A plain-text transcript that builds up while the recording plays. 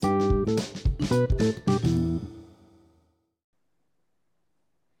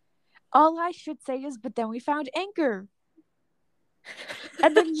All I should say is, but then we found Anchor.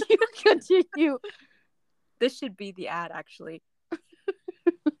 And then you continue. This should be the ad, actually.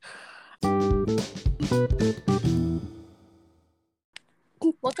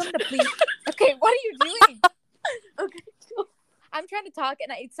 Welcome to Please. Okay, what are you doing? Okay. I'm trying to talk,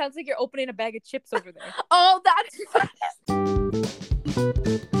 and it sounds like you're opening a bag of chips over there. Oh, that's...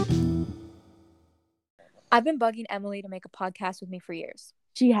 I've been bugging Emily to make a podcast with me for years.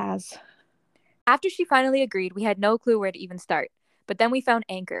 She has. After she finally agreed, we had no clue where to even start. But then we found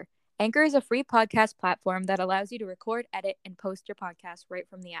Anchor. Anchor is a free podcast platform that allows you to record, edit, and post your podcast right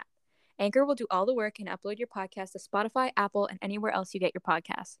from the app. Anchor will do all the work and upload your podcast to Spotify, Apple, and anywhere else you get your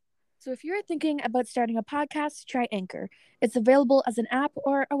podcasts. So if you're thinking about starting a podcast, try Anchor. It's available as an app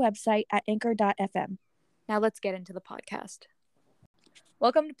or a website at anchor.fm. Now let's get into the podcast.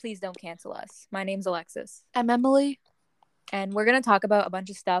 Welcome to Please Don't Cancel Us. My name's Alexis. I'm Emily. And we're going to talk about a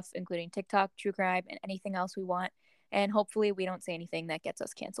bunch of stuff, including TikTok, true crime, and anything else we want. And hopefully we don't say anything that gets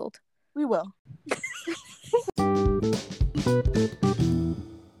us canceled. We will.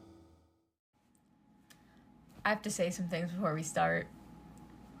 I have to say some things before we start.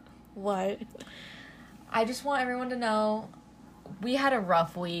 What? I just want everyone to know we had a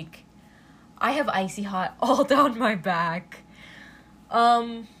rough week. I have icy hot all down my back.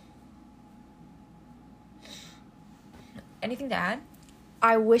 Anything to add?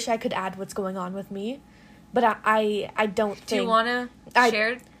 I wish I could add what's going on with me, but I don't think... Do you want to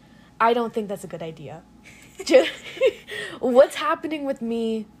share? I don't think that's a good idea. What's happening with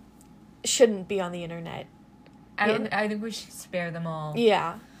me shouldn't be on the internet. I think we should spare them all.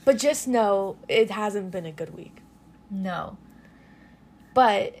 Yeah, but just know it hasn't been a good week. No.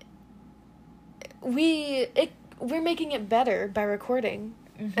 But we're making it better by recording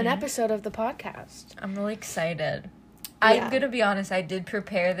an episode of the podcast. I'm really excited. Yeah. I'm going to be honest, I did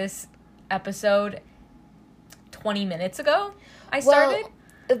prepare this episode 20 minutes ago. I started.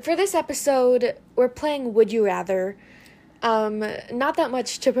 Well, for this episode, we're playing Would You Rather. Not that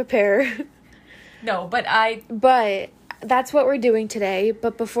much to prepare. No, but that's what we're doing today.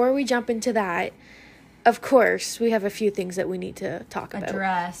 But before we jump into that, of course, we have a few things that we need to talk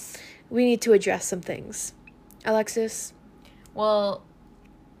about. We need to address some things. Alexis? Well,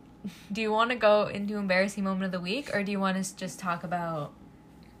 do you want to go into embarrassing moment of the week, or do you want to just talk about,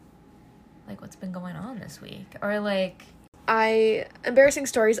 like, what's been going on this week? Or, like... Embarrassing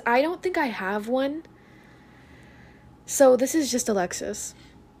stories. I don't think I have one. So this is just Alexis.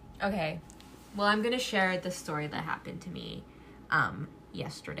 Okay. Well, I'm going to share the story that happened to me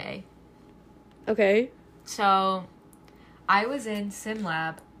yesterday. Okay. So, I was in Sim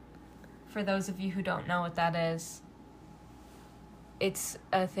Lab. For those of you who don't know what that is, it's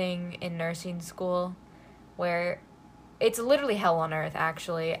a thing in nursing school where it's literally hell on earth,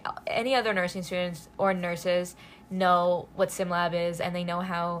 actually. Any other nursing students or nurses know what Sim Lab is, and they know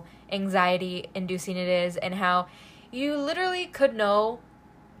how anxiety-inducing it is, and how you literally could know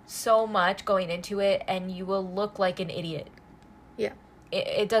so much going into it, and you will look like an idiot. Yeah.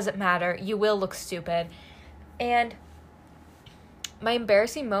 It doesn't matter. You will look stupid. And my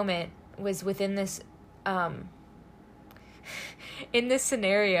embarrassing moment was within this, in this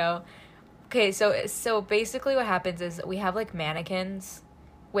scenario. Okay, so basically what happens is we have, like, mannequins,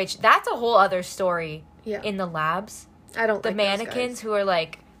 which that's a whole other story. Yeah. In the labs. I don't like the mannequins who are,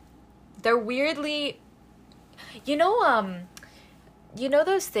 like, they're weirdly, you know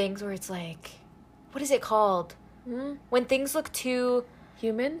those things where it's like, what is it called? When things look too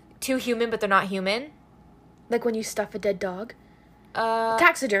human, but they're not human. Like when you stuff a dead dog?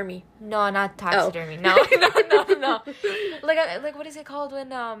 Taxidermy. No, not taxidermy. Oh. No. Like what is it called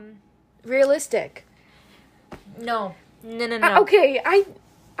when realistic? No. Okay,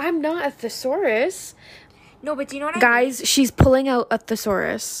 I'm not a thesaurus. No, but do you know what Guys, I mean? She's pulling out a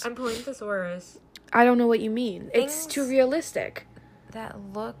thesaurus. I'm pulling thesaurus. I don't know what you mean. Things it's too realistic. That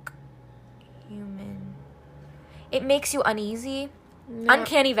look human. It makes you uneasy. No.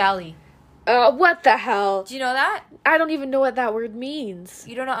 Uncanny Valley. What the hell? Do you know that? I don't even know what that word means.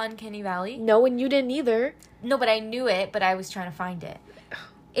 You don't know Uncanny Valley? No, and you didn't either. No, but I knew it, but I was trying to find it.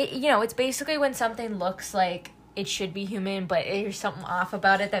 It's basically when something looks like it should be human, but there's something off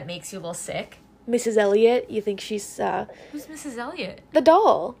about it that makes you a little sick. Mrs. Elliot, you think she's, Who's Mrs. Elliot? The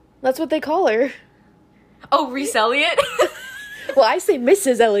doll. That's what they call her. Oh, Reese Elliot? Well, I say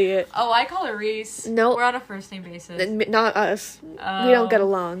Mrs. Elliot. Oh, I call her Reese. No. We're on a first name basis. Not us. We don't get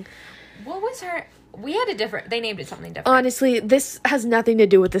along. What was her... We had they named it something different. Honestly, this has nothing to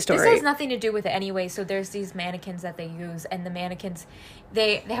do with the story. This has nothing to do with it anyway. So there's these mannequins that they use, and the mannequins,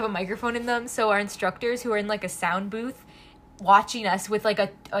 they have a microphone in them. So our instructors who are in like a sound booth watching us with like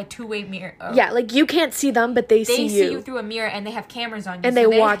a two-way mirror. Yeah, like you can't see them, but they see you. They see you through a mirror, and they have cameras on you. And so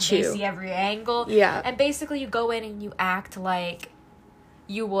they watch you. They see every angle. Yeah. And basically you go in and you act like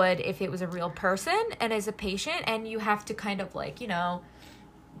you would if it was a real person and as a patient, and you have to kind of like, you know,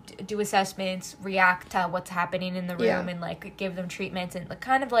 do assessments, react to what's happening in the room, and like give them treatments, and like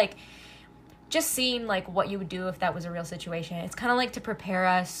kind of like just seeing like what you would do if that was a real situation. It's kind of like to prepare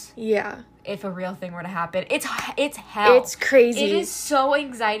us if a real thing were to happen. It's hell. It's crazy. It is so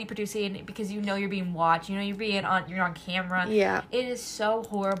anxiety producing because you know you're being watched, you know you're on camera. Yeah. It is so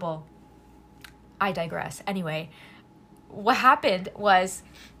horrible. I digress. Anyway, what happened was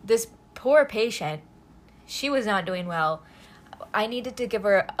this poor patient, she was not doing well. I needed to give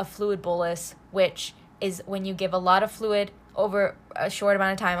her a fluid bolus, which is when you give a lot of fluid over a short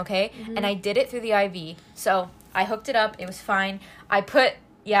amount of time, okay? Mm-hmm. And I did it through the IV. So I hooked it up. It was fine.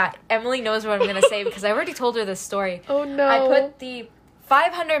 Emily knows what I'm going to say because I already told her this story. Oh, no. I put the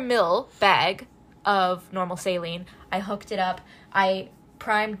 500 ml bag of normal saline. I hooked it up. I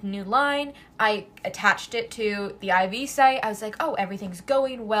primed new line. I attached it to the IV site. I was like, oh, everything's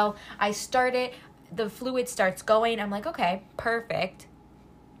going well. I start it. The fluid starts going. I'm like, okay, perfect.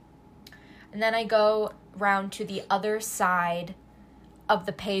 And then I go round to the other side of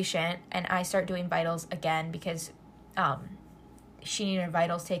the patient and I start doing vitals again because she needed her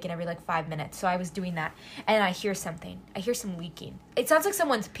vitals taken every like 5 minutes. So I was doing that and I hear something. I hear some leaking. It sounds like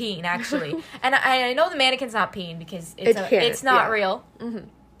someone's peeing actually. And I know the mannequin's not peeing because it's not real. Mm-hmm. And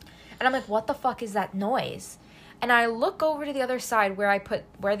I'm like, what the fuck is that noise? And I look over to the other side where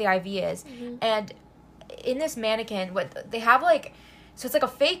the IV is. Mm-hmm. And in this mannequin, what they have like, so it's like a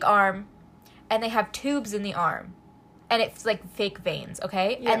fake arm and they have tubes in the arm. And it's like fake veins,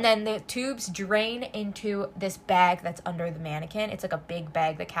 okay? Yeah. And then the tubes drain into this bag that's under the mannequin. It's like a big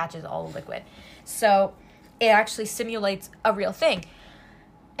bag that catches all the liquid. So it actually simulates a real thing.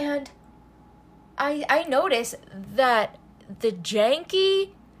 And I notice that the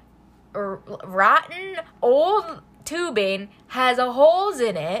janky or rotten old tubing has holes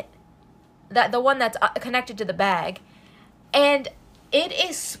in it, that the one that's connected to the bag, and it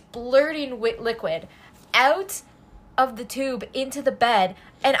is splurting with liquid out of the tube into the bed,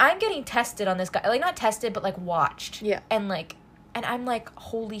 and I'm getting tested on this guy, like not tested but like watched, and I'm like,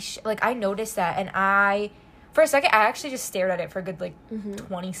 holy shit. Like I noticed that, and for a second I actually just stared at it for a good like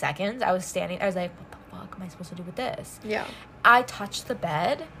 20 seconds. I was like, what the fuck am I supposed to do with this? I touched the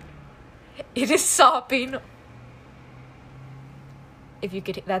bed. It is sopping.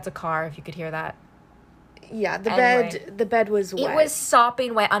 That's a car, if you could hear that. Yeah, the bed was wet. It was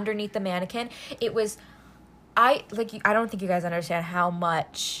sopping wet underneath the mannequin. It was, I don't think you guys understand how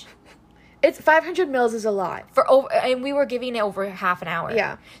much. It's 500 mils is a lot. And we were giving it over half an hour.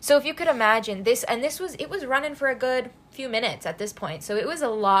 Yeah. So if you could imagine this, and it was running for a good few minutes at this point. So it was a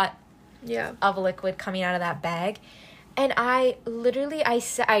lot of liquid coming out of that bag. And I literally,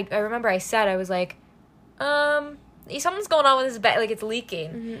 I remember I said, I was like, something's going on with this bag, like it's leaking.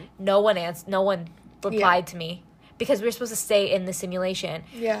 Mm-hmm. No one replied to me because we were supposed to stay in the simulation.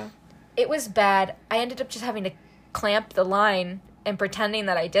 Yeah. It was bad. I ended up just having to clamp the line and pretending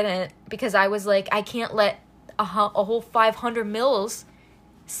that I didn't because I was like, I can't let a whole 500 mils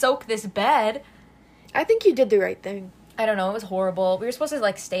soak this bed. I think you did the right thing. I don't know. It was horrible. We were supposed to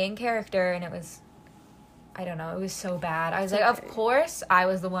like stay in character and it was, I don't know. It was so bad. I was like, of course I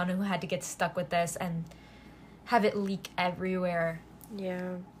was the one who had to get stuck with this and have it leak everywhere.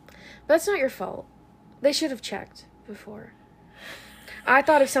 Yeah. But that's not your fault. They should have checked before. I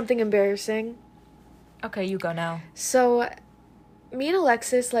thought of something embarrassing. Okay, you go now. So, me and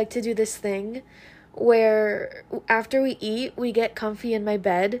Alexis like to do this thing where after we eat, we get comfy in my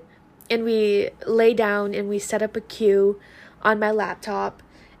bed and we lay down and we set up a queue on my laptop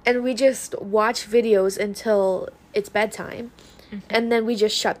and we just watch videos until it's bedtime. Mm-hmm. And then we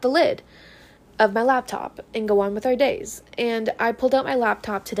just shut the lid of my laptop and go on with our days. And I pulled out my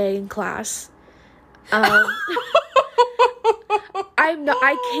laptop today in class.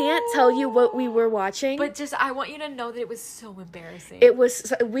 I can't tell you what we were watching. But I want you to know that it was so embarrassing.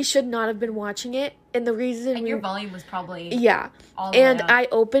 We should not have been watching it. And the reason... And your volume was probably... Yeah. All the way up. I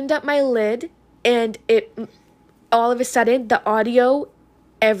opened up my lid and all of a sudden, the audio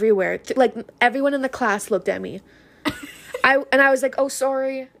everywhere. Like, everyone in the class looked at me. I was like, oh,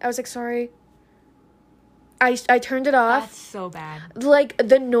 sorry. I was like, sorry. I turned it off. That's so bad. Like,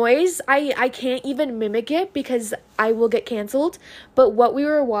 the noise, I can't even mimic it because I will get canceled. But what we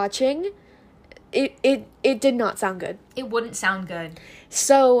were watching, It did not sound good. It wouldn't sound good.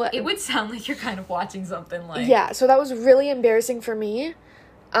 So it would sound like you're kind of watching something like... Yeah, so that was really embarrassing for me.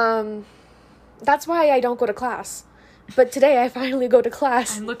 That's why I don't go to class. But today I finally go to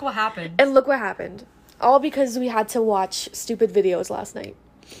class. And look what happened. All because we had to watch stupid videos last night.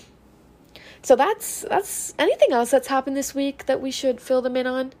 So that's anything else that's happened this week that we should fill them in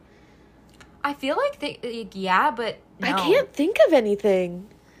on? I feel like but no. I can't think of anything.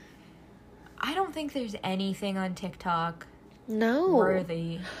 I don't think there's anything on TikTok. No.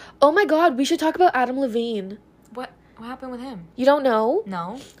 Worthy. Oh my god, we should talk about Adam Levine. What happened with him? You don't know?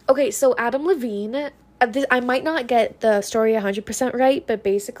 No. Okay, so Adam Levine, I might not get the story 100% right, but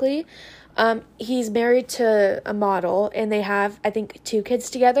basically, he's married to a model, and they have, I think, 2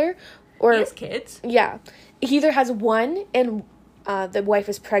 kids together. Or, he has kids? Yeah. He either has 1, and the wife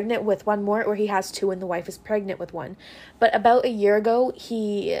is pregnant with 1 more, or he has 2, and the wife is pregnant with 1. But about a year ago,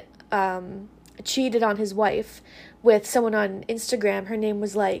 he cheated on his wife with someone on Instagram. Her name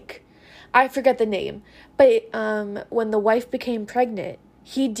was I forget the name, but when the wife became pregnant,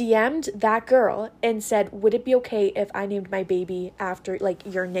 he DM'd that girl and said, would it be okay if I named my baby after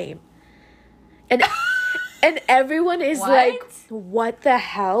your name? And and everyone is what the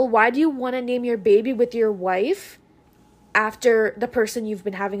hell? Why do you want to name your baby with your wife after the person you've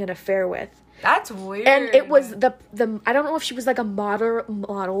been having an affair with? That's weird. And it was the I don't know if she was a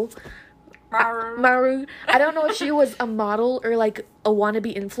model. Maru. I don't know if she was a model or a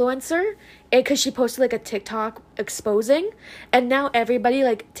wannabe influencer, and because she posted a TikTok exposing, and now everybody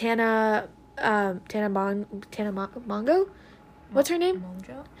Tana Mongo, what's her name?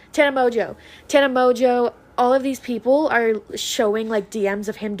 Tana Mojo. All of these people are showing DMs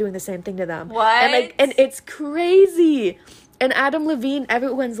of him doing the same thing to them. What? And it's crazy. And Adam Levine,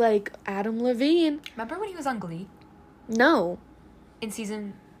 everyone's Adam Levine. Remember when he was on Glee? No. In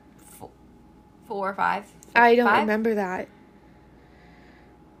season 4 or 5? I don't remember that.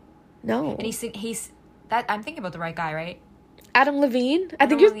 No. And he's that I'm thinking about the right guy, right? Adam Levine? I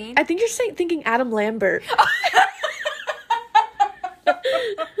think you're thinking Adam Lambert.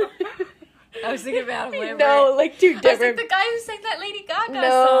 I was thinking of Adam Lambert. No, 2 different. I was the guy who sang that Lady Gaga song.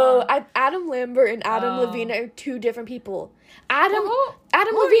 No, Adam Lambert and Adam Levine are 2 different people. Adam who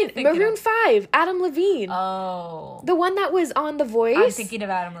Levine, Maroon 5, Adam Levine. Oh. The one that was on The Voice. I'm thinking of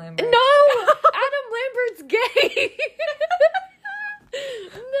Adam Lambert. No! Adam Lambert's gay!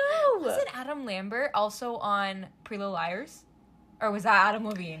 No! Wasn't Adam Lambert also on Pretty Little Liars? Or was that Adam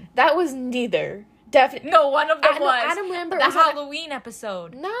Levine? That was neither. Definitely. No, one of them was. Adam Lambert the was Halloween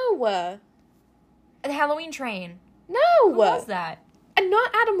episode. No. The Halloween Train. No. Who was that? And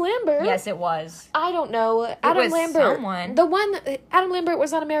not Adam Lambert. Yes, it was. I don't know. Adam Lambert. Someone. The one Adam Lambert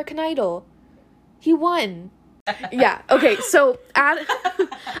was on American Idol. He won. Yeah. Okay. So Adam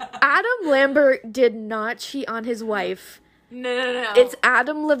Lambert did not cheat on his wife. No. It's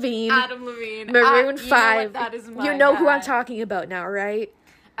Adam Levine. Maroon 5. That is you know who I'm talking about now, right?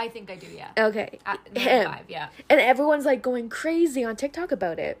 I think I do. Yeah. Okay. Him. 5, yeah. And everyone's going crazy on TikTok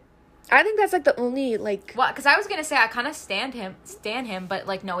about it. I think that's the only Well, because I was gonna say I kind of stan him,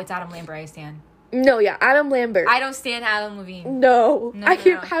 but no, it's Adam Lambert I stan. No, yeah, Adam Lambert. I don't stan Adam Levine. No.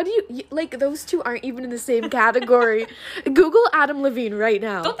 How do you those 2 aren't even in the same category? Google Adam Levine right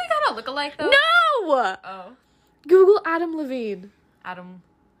now. Don't they gotta look alike though? No. Oh. Google Adam Levine. Adam.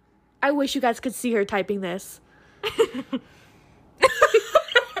 I wish you guys could see her typing this.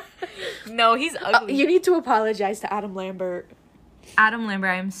 No, he's ugly. You need to apologize to Adam Lambert. Adam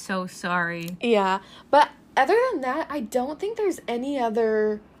Lambert, I'm so sorry. Yeah, but other than that, I don't think there's any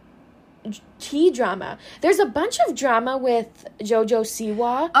other tea drama. There's a bunch of drama with JoJo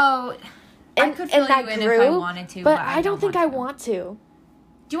Siwa. Oh, I could fill you in if I wanted to, but I don't think I want to.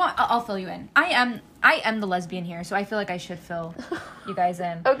 Do you want? I'll fill you in. I am the lesbian here, so I feel like I should fill you guys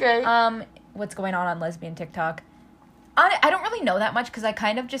in. Okay. What's going on lesbian TikTok? I don't really know that much because I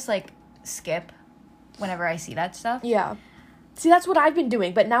kind of just skip whenever I see that stuff. Yeah. See, that's what I've been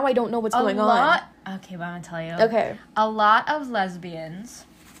doing, but now I don't know what's going on. Okay, but I'm going to tell you. Okay. A lot of lesbians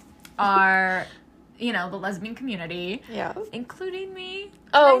are, the lesbian community. Yeah. Including me.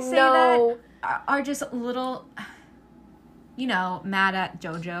 No. That, are just a little, mad at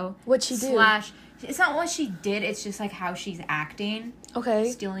JoJo. What'd she do? It's not what she did, it's just how she's acting. Okay.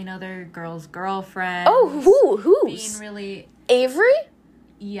 Stealing other girls' girlfriends. Oh, who's? Being really... Avery?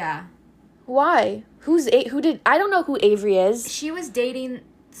 Yeah. Why? I don't know who Avery is. She was dating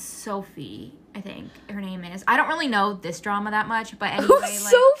Sophie, I think her name is. I don't really know this drama that much, but anyway. Who's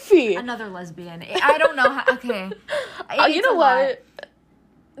Sophie? Another lesbian. I don't know how, okay. You know what?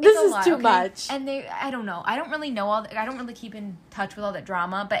 This is too much. And I don't know. I don't really know I don't really keep in touch with all that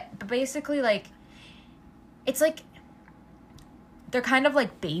drama, but basically, it's like they're kind of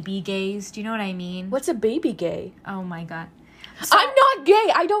like baby gays. Do you know what I mean? What's a baby gay? Oh my god. So, I'm not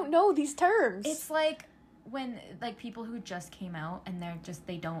gay. I don't know these terms. It's like when like people who just came out and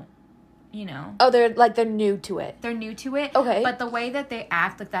they don't, you know. Oh, they're new to it. They're new to it. Okay. But the way that they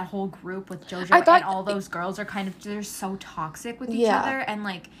act, like that whole group with JoJo and all those girls are they're so toxic with each other, and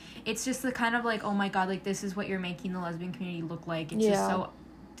like it's just the kind of like, oh my god, like this is what you're making the lesbian community look like. It's just so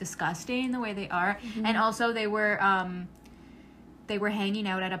disgusting the way they are. Mm-hmm. And also they were hanging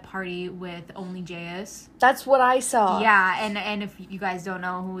out at a party with Only JS. That's what I saw. Yeah, and if you guys don't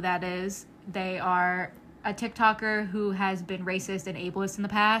know who that is, they are a TikToker who has been racist and ableist in the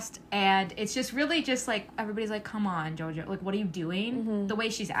past, and it's just really just like everybody's like, come on, JoJo, like what are you doing? Mm-hmm. The way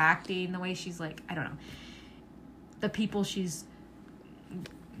she's acting, the way she's like, I don't know, the people she's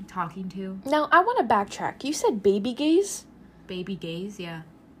talking to. Now I want to backtrack. You said baby gays? Baby gays, yeah.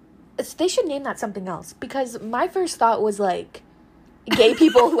 They should name that something else, because my first thought was like gay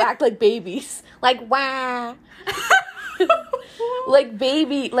people who act like babies, like wah, like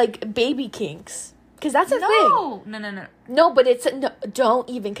baby kinks. Because that's a thing. No. No, but it's... No, don't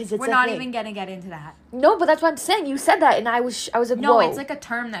even, because it's We're not even going to get into that. No, but that's what I'm saying. You said that, and I was like, no, whoa. It's like a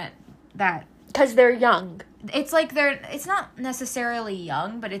term that... Because they're young. It's like it's not necessarily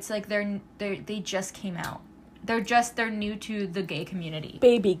young, but it's like they just came out. They're new to the gay community.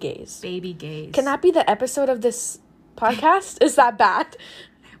 Baby gays. Baby gays. Can that be the episode of this podcast? Is that bad?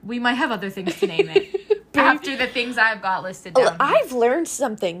 We might have other things to name it. After the things I've got listed down. I've learned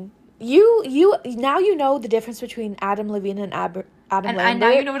something. You now you know the difference between Adam Levine and Adam Lambert. And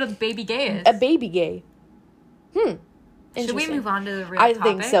now you know what a baby gay is. A baby gay. Should we move on to the real topic? I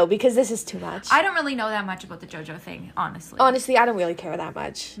think so, because this is too much. I don't really know that much about the JoJo thing, honestly. Honestly, I don't really care that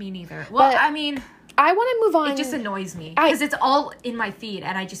much. Me neither. Well, but I mean... I want to move on. It just annoys me. Because it's all in my feed,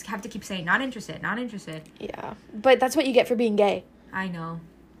 and I just have to keep saying, not interested, not interested. Yeah. But that's what you get for being gay. I know.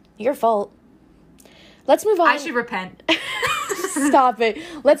 Your fault. Let's move on. I should repent. Stop it.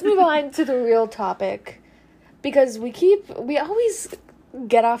 Let's move on to the real topic. Because we always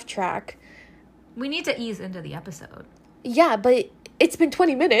get off track. We need to ease into the episode. Yeah, but it's been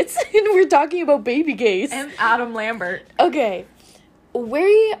 20 minutes and we're talking about baby gays. And Adam Lambert. Okay.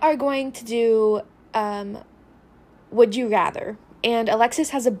 We are going to do Would You Rather. And Alexis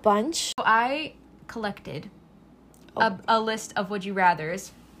has a bunch. So I collected a list of Would You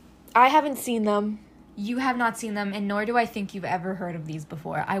Rathers. I haven't seen them. You have not seen them, and nor do I think you've ever heard of these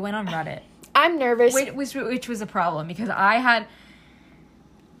before. I went on Reddit. I'm nervous. Which was a problem, because I had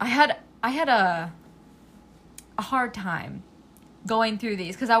a hard time going through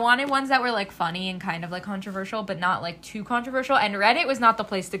these, because I wanted ones that were like funny and kind of like controversial, but not like too controversial, and Reddit was not the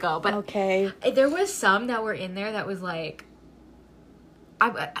place to go. But okay, there was some that were in there that was like,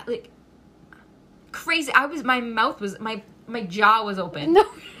 I like crazy. My jaw was open. No.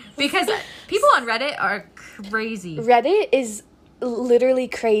 Because people on Reddit are crazy. Reddit is literally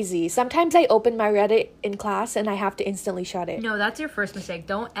crazy. Sometimes I open my Reddit in class and I have to instantly shut it. No, that's your first mistake.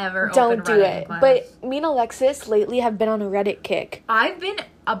 Don't ever open Reddit do it. In class. But me and Alexis lately have been on a Reddit kick. I've been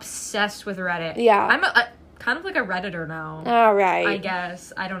obsessed with Reddit. Yeah. I'm kind of like a Redditor now. All right. I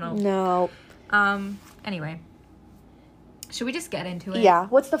guess. I don't know. No. Anyway. Should we just get into it? Yeah.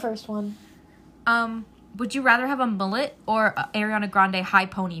 What's the first one? Would you rather have a mullet or Ariana Grande high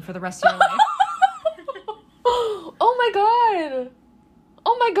pony for the rest of your life? Oh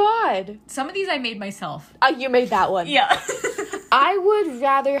my god. Some of these I made myself. You made that one. Yeah. I would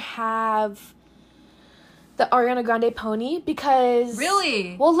rather have the Ariana Grande pony because...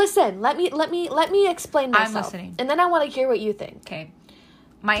 Really? Well, listen. Let me explain myself. I'm listening. And then I want to hear what you think. Okay.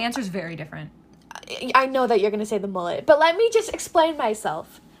 My answer's very different. I know that you're going to say the mullet, but let me just explain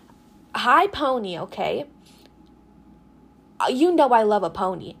myself. High pony, okay? You know I love a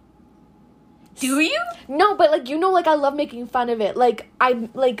pony. Do you? No, but I love making fun of it. I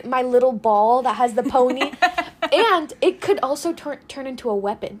like my little ball that has the pony, and it could also turn into a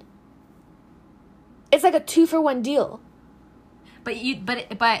weapon. It's like a 2-for-1 deal. But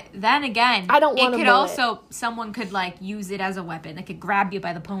then again, I don't want it could mullet. also someone could like use it as a weapon. They could grab you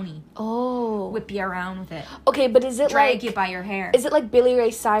by the pony. Oh. Whip you around with it. Okay, but is it drag you by your hair? Is it like Billy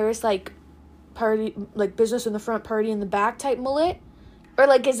Ray Cyrus, like party, like business in the front, party in the back type mullet? Or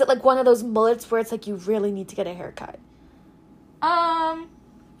like is it like one of those mullets where it's like you really need to get a haircut?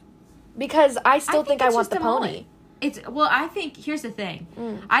 Because I still think I want the pony. I think, here's the thing.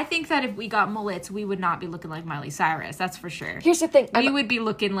 I think that if we got mullets, we would not be looking like Miley Cyrus. That's for sure. Here's the thing. We would be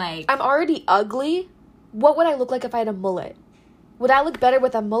looking like... I'm already ugly. What would I look like if I had a mullet? Would I look better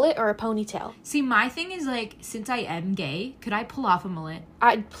with a mullet or a ponytail? See, my thing is like, since I am gay, could I pull off a mullet?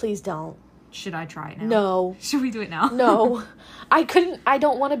 Please don't. should I try it now? No. Should we do it now? No. I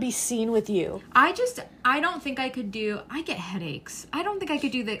don't want to be seen with you. I don't think I could I get headaches. I don't think I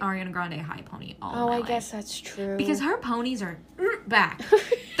could do the Ariana Grande high pony all my life. Guess that's true. Because her ponies are back.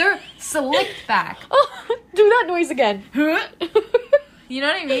 They're slicked back. Oh, do that noise again. You know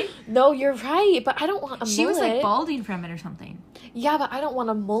what I mean? No, you're right, but I don't want a mullet. She was like balding from it or something. Yeah, but I don't want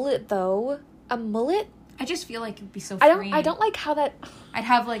a mullet though. A mullet? I just feel like it'd be so free. I don't like how that... I'd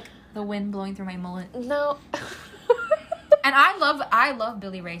have like the wind blowing through my mullet. No. And I love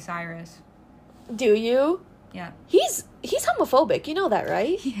Billy Ray Cyrus. Do you? Yeah. He's homophobic, you know that,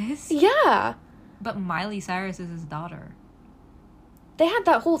 right? He is? Yeah. But Miley Cyrus is his daughter. They had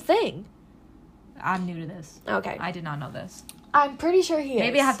that whole thing. I'm new to this. Okay. I did not know this. I'm pretty sure he is.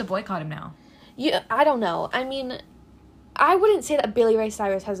 Maybe I have to boycott him now. Yeah, I don't know. I mean, I wouldn't say that Billy Ray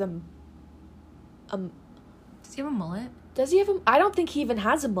Cyrus has a... Does he have a mullet? Does he have a... I don't think he even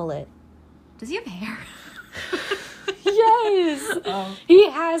has a mullet. Does he have hair? Yes. Oh. He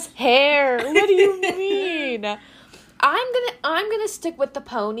has hair. What do you mean? I'm gonna stick with the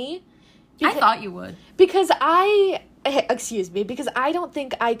pony. I thought you would. Because because I don't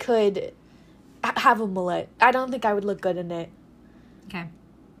think I could have a mullet. I don't think I would look good in it.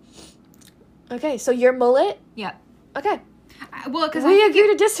 Okay, so your mullet? Yeah. Okay. Well, because we agree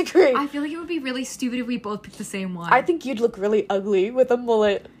to disagree. I feel like it would be really stupid if we both picked the same one. I think you'd look really ugly with a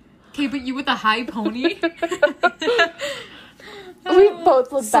mullet. Okay, but you with a high pony? We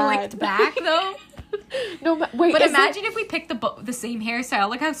both look slicked back, though? No, wait. But imagine if we picked the same hairstyle.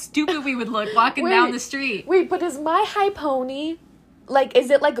 Look how stupid we would look walking down the street. Wait, but is my high pony... Like, is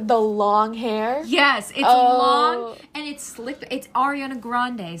it like the long hair? Yes, it's long and it's slick. It's Ariana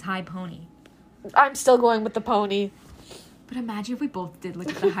Grande's high pony. I'm still going with the pony. But imagine if we both did look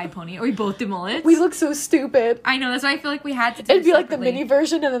at the high pony, or we both did mullets. We look so stupid. I know, that's why I feel like we had to do It'd be like the mini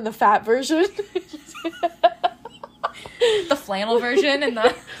version and then the fat version. The flannel version and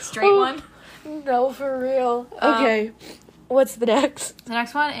the straight one. No, for real. Okay, what's the next? The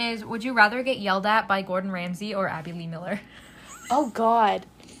next one is, would you rather get yelled at by Gordon Ramsay or Abby Lee Miller? Oh, God.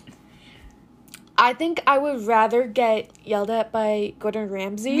 I think I would rather get yelled at by Gordon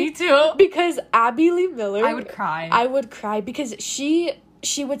Ramsay. Me too. Because Abby Lee Miller... I would cry. I would cry because she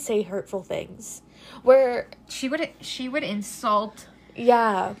would say hurtful things. Where... She would insult...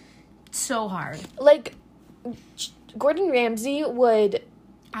 Yeah. So hard. Like, Gordon Ramsay would...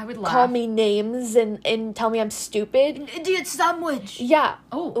 I would laugh. Call me names and tell me I'm stupid. Idiot sandwich. Yeah.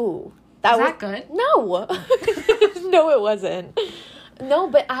 Oh. Ooh. Was that good? No. No, it wasn't. No,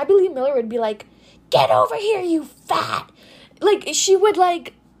 but Abby Lee Miller would be like, get over here, you fat. Like, she would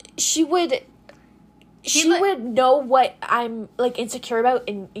know what I'm, like, insecure about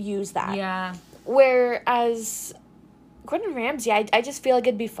and use that. Yeah. Whereas Gordon Ramsay, I just feel like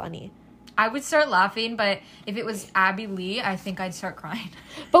it'd be funny. I would start laughing, but if it was Abby Lee, I think I'd start crying.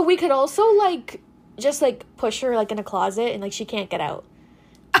 But we could also, like, just, like, push her, like, in a closet and, like, she can't get out.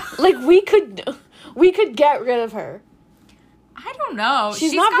 Like, we could get rid of her. I don't know.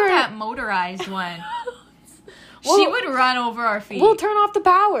 She's not got that motorized one. Well, she would run over our feet. We'll turn off the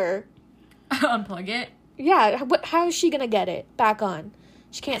power. Unplug it? Yeah. How is she going to get it back on?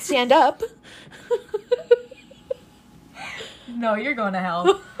 She can't stand up. No, you're going to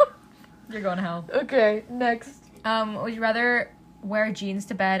hell. You're going to hell. Okay, next. Would you rather wear jeans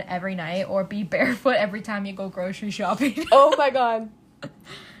to bed every night or be barefoot every time you go grocery shopping? Oh my God.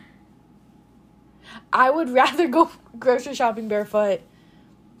 I would rather go grocery shopping barefoot.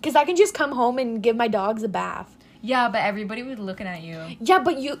 Because I can just come home and give my dogs a bath. Yeah, but everybody would be looking at you. Yeah,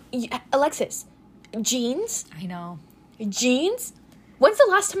 but you Alexis, jeans? I know. Jeans? When's the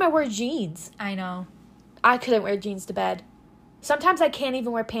last time I wore jeans? I know. I couldn't wear jeans to bed. Sometimes I can't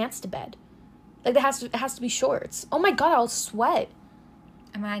even wear pants to bed. Like, it has to be shorts. Oh my God, I'll sweat.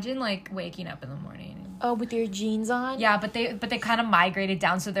 Imagine, like, waking up in the morning. Oh, with your jeans on? Yeah, but they kind of migrated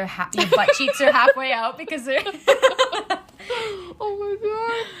down, so your butt cheeks are halfway out because they're... Oh my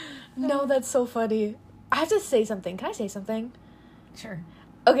God. No, that's so funny. I have to say something. Can I say something? Sure.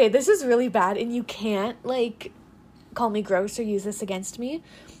 Okay, this is really bad, and you can't, like, call me gross or use this against me.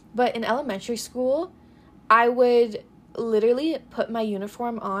 But in elementary school, I would literally put my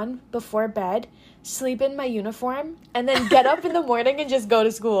uniform on before bed, sleep in my uniform, and then get up in the morning and just go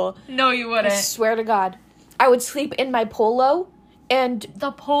to school. No, you wouldn't. I swear to God. I would sleep in my polo and...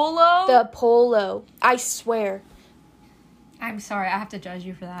 The polo? The polo. I swear. I'm sorry, I have to judge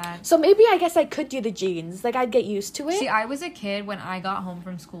you for that. So maybe I guess I could do the jeans. Like, I'd get used to it. See, I was a kid when I got home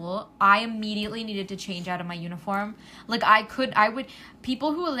from school. I immediately needed to change out of my uniform. Like,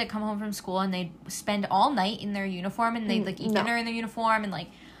 people who would, like, come home from school and they'd spend all night in their uniform and they'd, like, eat dinner in their uniform and, like,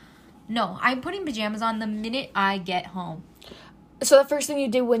 No, I'm putting pajamas on the minute I get home. So the first thing you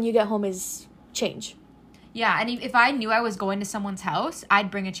do when you get home is change. Yeah, and if I knew I was going to someone's house,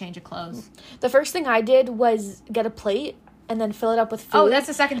 I'd bring a change of clothes. The first thing I did was get a plate and then fill it up with food. Oh, that's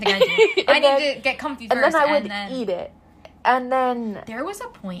the second thing I do. I need to get comfy first. And then I would eat it. And then... There was a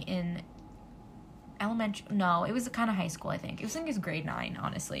point in elementary... No, it was kind of high school, I think. It was grade 9,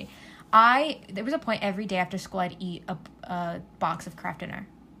 honestly. There was a point every day after school I'd eat a box of Kraft Dinner.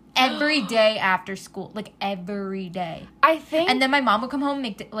 Every day after school. Like, every day. I think... And then my mom would come home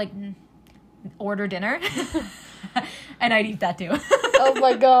and order dinner. And I'd eat that, too. Oh,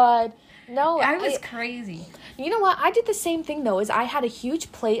 my God. No. I was crazy. You know what? I did the same thing, though, is I had a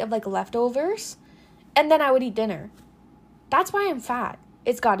huge plate of, leftovers, and then I would eat dinner. That's why I'm fat.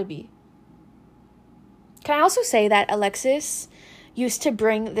 It's got to be. Can I also say that Alexis used to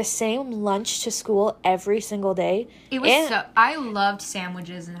bring the same lunch to school every single day? I loved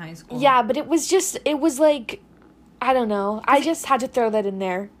sandwiches in high school. Yeah, but it was I don't know. I just had to throw that in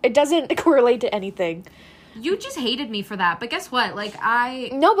there. It doesn't correlate to anything. You just hated me for that, but guess what?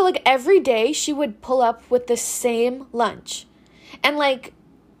 No, but every day she would pull up with the same lunch. And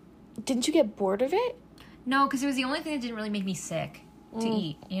didn't you get bored of it? No, because it was the only thing that didn't really make me sick to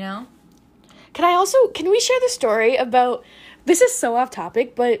eat, you know? Can we share the story about, this is so off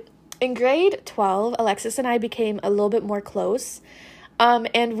topic, but in grade 12, Alexis and I became a little bit more close.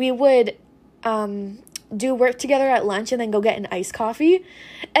 And we would do work together at lunch and then go get an iced coffee.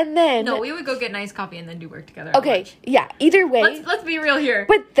 And then... No, we would go get an iced coffee and then do work together at lunch. Yeah, either way. Let's be real here.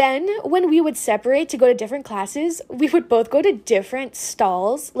 But then when we would separate to go to different classes, we would both go to different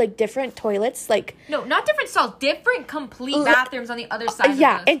stalls, different toilets, No, not different stalls, different complete bathrooms on the other side of the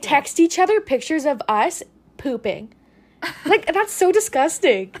and school. Text each other pictures of us pooping. That's so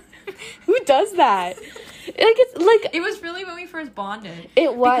disgusting. Who does that? It was really when we first bonded.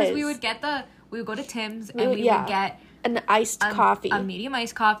 It was. Because we would go to Tim's and we would get an iced coffee. A medium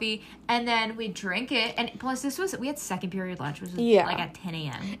iced coffee, and then we'd drink it. And plus, we had second period lunch, which was at 10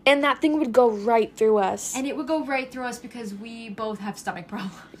 a.m. And that thing would go right through us. And it would go right through us because we both have stomach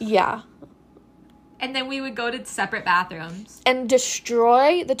problems. Yeah. And then we would go to separate bathrooms. And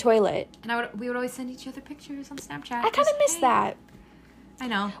destroy the toilet. And we would always send each other pictures on Snapchat. I kind of miss that. I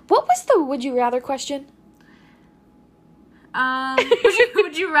know. What was the would you rather question?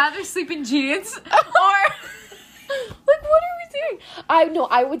 Would you rather sleep in jeans or what are we doing?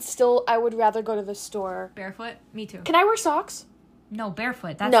 I would rather go to the store barefoot. Me too. Can I wear socks? No,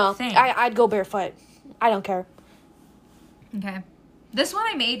 barefoot. That's the thing. I'd go barefoot. I don't care. Okay. This one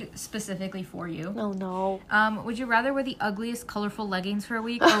I made specifically for you. Oh no. Would you rather wear the ugliest colorful leggings for a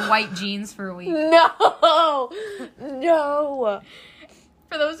week or white jeans for a week? No.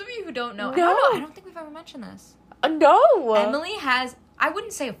 For those of you who don't know, no. I don't think we've ever mentioned this. No. Emily has, I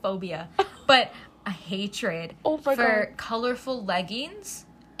wouldn't say a phobia, but a hatred for colorful leggings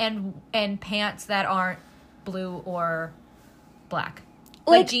and pants that aren't blue or black.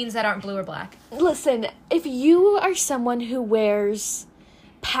 Jeans that aren't blue or black. Listen, if you are someone who wears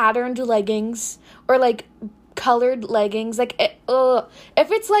patterned leggings or colored leggings, if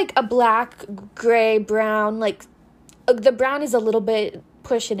it's a black, gray, brown, the brown is a little bit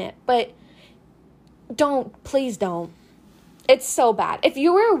pushing it, but please don't. It's so bad. If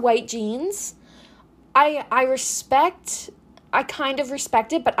you wear white jeans, I kind of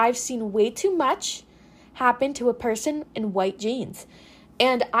respect it, but I've seen way too much happen to a person in white jeans.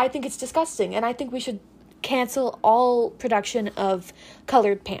 And I think it's disgusting. And I think we should cancel all production of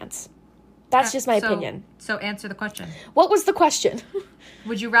colored pants. That's just my opinion. So answer the question. What was the question?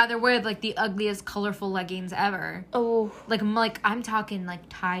 Would you rather wear the ugliest colorful leggings ever? Oh. I'm talking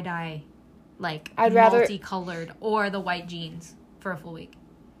tie-dye, I'd rather multicolored, or the white jeans for a full week.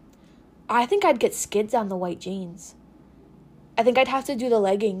 I think I'd get skids on the white jeans. I think I'd have to do the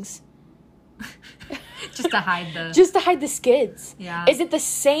leggings. Just to hide the skids. Yeah. Is it the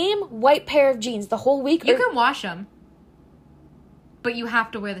same white pair of jeans the whole week? You can wash them, but you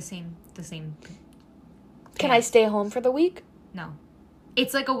have to wear the same. Can I stay home for the week? No.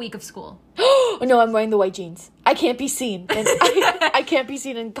 It's a week of school. No, I'm wearing the white jeans. I can't be seen. I can't be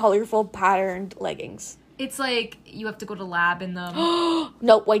seen in colorful patterned leggings. It's you have to go to lab in them.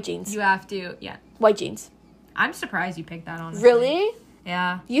 No, white jeans. You have to, yeah. White jeans. I'm surprised you picked that, honestly. Really?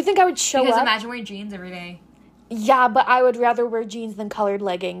 Yeah. You think I would show up? Because imagine wearing jeans every day. Yeah, but I would rather wear jeans than colored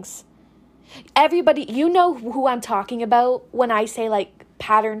leggings. Everybody, you know who I'm talking about when I say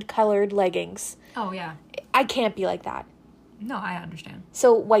patterned colored leggings. Oh, yeah. I can't be like that. No, I understand.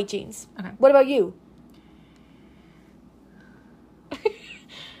 So, white jeans. Okay. What about you?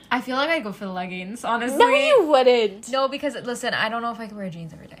 I feel like I'd go for the leggings, honestly. No, you wouldn't. No, because, listen, I don't know if I could wear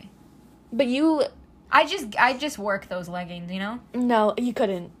jeans every day. But you... I just work those leggings, you know? No, you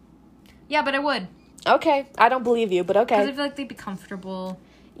couldn't. Yeah, but I would. Okay, I don't believe you, but okay. Because I feel like they'd be comfortable.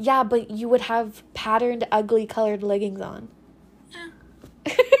 Yeah, but you would have patterned, ugly colored leggings on. Yeah.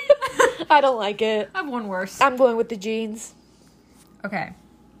 I don't like it. I have one worse. I'm going with the jeans. Okay.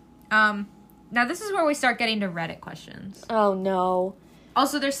 Now this is where we start getting to Reddit questions. Oh, no.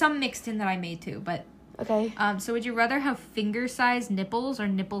 Also, there's some mixed in that I made too, but... Okay. So would you rather have finger-sized nipples or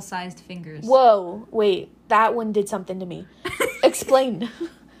nipple-sized fingers? Whoa, wait. That one did something to me. Explain.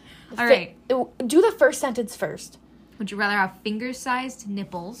 All right. Do the first sentence first. Would you rather have finger-sized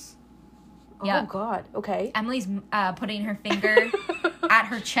nipples? Oh, God. Okay. Emily's putting her finger at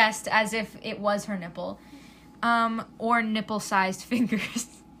her chest as if it was her nipple. Or nipple-sized fingers.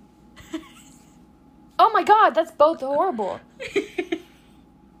 Oh, my God. That's both horrible.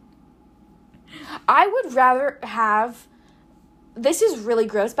 I would rather have... This is really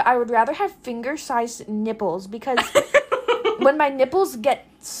gross, but I would rather have finger-sized nipples because when my nipples get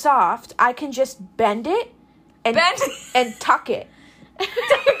soft, I can just bend it and tuck it. Tuck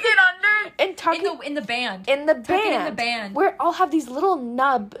it under? And tuck in the band. In the tuck band. It in the band. Where I'll have these little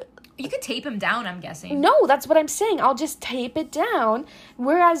nub... You could tape them down, I'm guessing. No, that's what I'm saying. I'll just tape it down,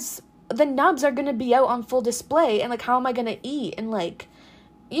 whereas the nubs are going to be out on full display, and, like, how am I going to eat? And, like,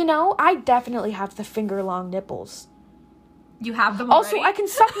 you know, I definitely have the finger-long nipples. You have them already? Also, I can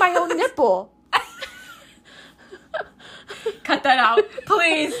suck my own nipple. Cut that out,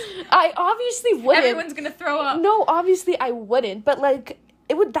 please. I obviously wouldn't. Everyone's going to throw up. No, obviously I wouldn't, but, like,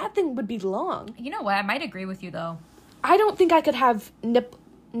 that thing would be long. You know what? I might agree with you, though. I don't think I could have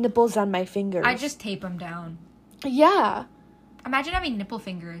nipples on my fingers. I just tape them down. Yeah. Imagine having nipple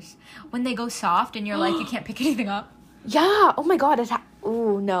fingers when they go soft and you're like, you can't pick anything up. Yeah. Oh my God.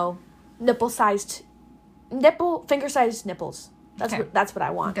 Ooh, no. Finger-sized nipples. That's what I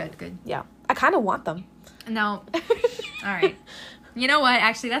want. Good. Yeah. I kind of want them. No. All right. You know what?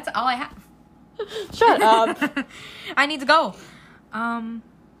 Actually, that's all I have. Shut up. I need to go. All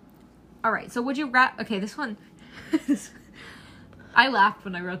right. So would you okay, this one. I laughed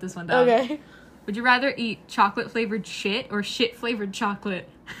when I wrote this one down. Okay. Would you rather eat chocolate-flavored shit or shit-flavored chocolate?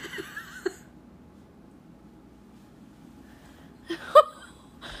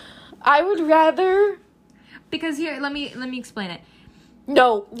 I would rather... Because here, let me explain it.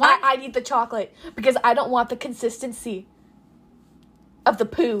 No, I need the chocolate because I don't want the consistency of the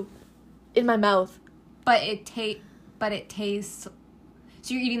poo in my mouth. But it tastes...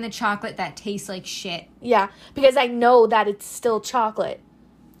 So you're eating the chocolate that tastes like shit. Yeah, because I know that it's still chocolate.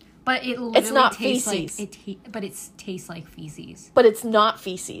 But it literally it's not tastes feces. But it tastes like feces. But it's not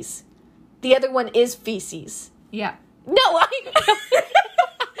feces. The other one is feces. Yeah. No,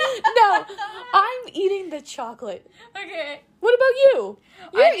 No, I'm eating the chocolate. Okay. What about you?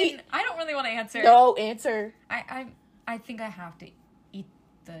 I don't really want to answer. No, answer. I think I have to eat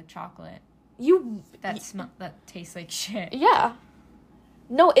the chocolate. That tastes like shit. Yeah.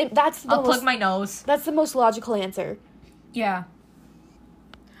 No, I'll plug my nose. That's the most logical answer. Yeah.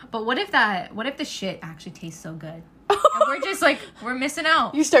 But what if the shit actually tastes so good? And we're just like, we're missing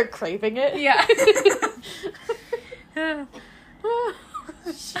out. You start craving it? Yeah.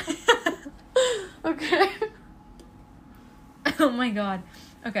 Okay. Oh my God.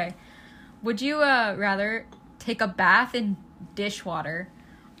 Okay. Would you rather take a bath in dishwater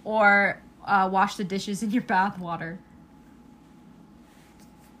or wash the dishes in your bath water?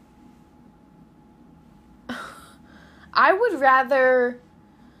 I would rather...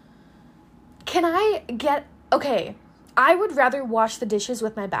 I would rather wash the dishes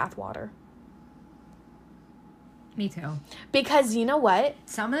with my bath water. Me too. Because you know what?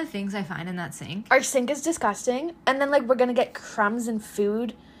 Some of the things I find in that sink. Our sink is disgusting. And then, like, we're going to get crumbs and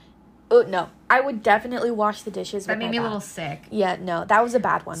food. Oh, no. I would definitely wash the dishes with my bath. That made me a little sick. Yeah, no. That was a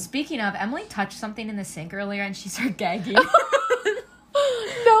bad one. Speaking of, Emily touched something in the sink earlier and she started gagging. No,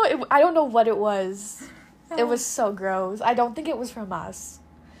 I don't know what it was. It was so gross. I don't think it was from us.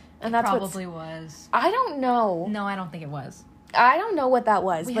 And that's probably was. I don't know. No, I don't think it was. I don't know what that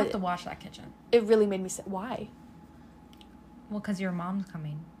was. We have to wash that kitchen. It really made me sick. Why? Well, because your mom's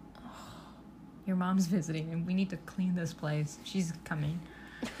coming. Your mom's visiting, and we need to clean this place. She's coming.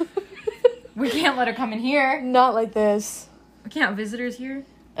 We can't let her come in here. Not like this. We can't have visitors here.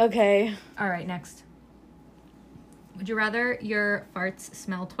 Okay. All right, next. Would you rather your farts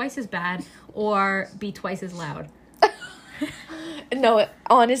smell twice as bad or be twice as loud? No,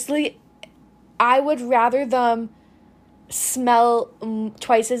 honestly, I would rather them smell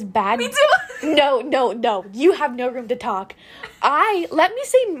twice as bad. Me too. No. You have no room to talk. Let me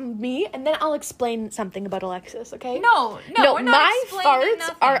say me, and then I'll explain something about Alexis, okay? No, we're not my explaining farts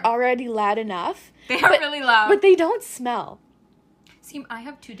nothing. are already loud enough. They are really loud. But they don't smell. See, I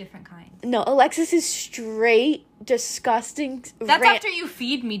have 2 different kinds. No, Alexis is straight, disgusting. That's after you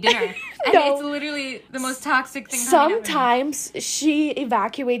feed me dinner. And No. it's literally the most toxic thing coming out of me. Sometimes she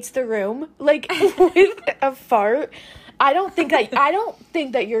evacuates the room, like, with a fart. I don't think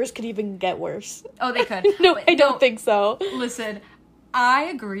that yours could even get worse. Oh, they could. No, I don't think so. Listen, I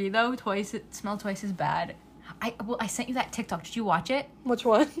agree, though. Smell twice is bad. I sent you that TikTok. Did you watch it? Which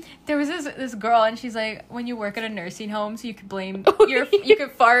one? There was this girl, and she's like, when you work at a nursing home, so you could blame you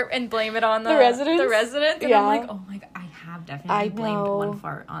could fart and blame it on the residents. The residents. And yeah. I'm like, oh my god, I have definitely blamed one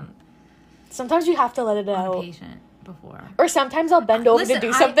fart on. Sometimes you have to let it out. A patient before. Or sometimes I'll bend over to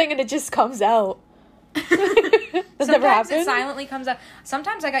do something and it just comes out. That's never happened. It silently comes out.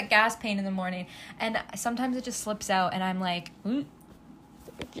 Sometimes I got gas pain in the morning, and sometimes it just slips out, and I'm like,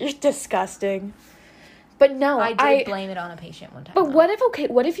 You're disgusting. But no, I did blame it on a patient one time. But what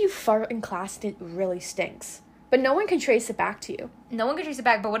if you fart in class and it really stinks? But no one can trace it back to you. No one can trace it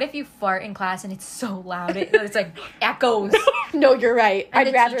back, but what if you fart in class and it's so loud it's like echoes? No, you're right. And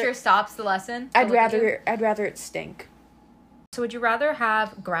the teacher stops the lesson. I'd rather it stink. So would you rather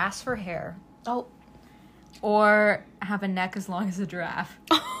have grass for hair? Oh. Or have a neck as long as a giraffe?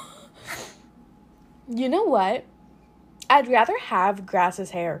 You know what? I'd rather have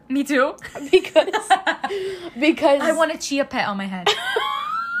grass's hair. Me too. Because I want a chia pet on my head.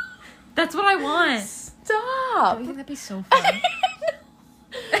 That's what I want. Stop. Don't you think that'd be so fun?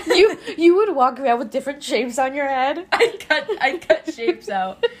 You would walk around with different shapes on your head. I'd cut shapes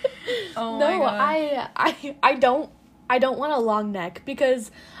out. Oh my god. I don't want a long neck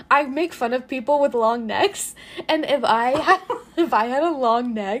because I make fun of people with long necks, and if I had a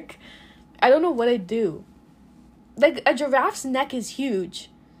long neck, I don't know what I'd do. Like, a giraffe's neck is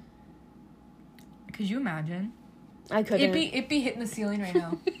huge. Could you imagine? I couldn't. It'd be hitting the ceiling right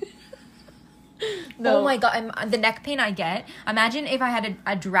now. No. Oh my god, the neck pain I get. Imagine if I had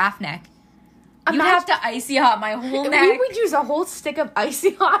a giraffe neck. You'd have to icy hot my whole neck. We would use a whole stick of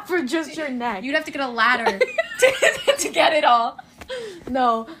icy hot for just your neck. You'd have to get a ladder to get it all.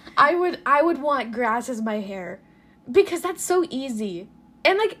 No, I would want grass as my hair because that's so easy.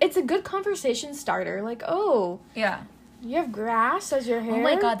 And, like, it's a good conversation starter. Like, oh. Yeah. You have grass as your hair? Oh,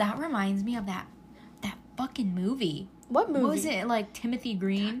 my God. That reminds me of that fucking movie. What movie? What was it? Like, Timothy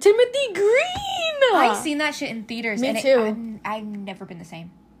Green? Timothy Green! I've seen that shit in theaters. Me too. I've never been the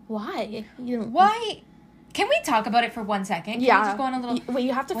same. Why? Why? Can we talk about it for 1 second? Can we just go on a little... Wait,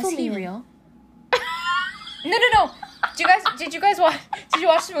 you have to Was fill me he in. real? No. Did you guys watch... Did you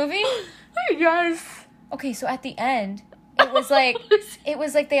watch the movie? Yes. Okay, so at the end... It was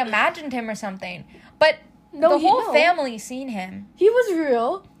like they imagined him or something. But the whole family seen him. He was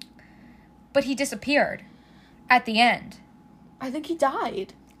real. But he disappeared at the end. I think he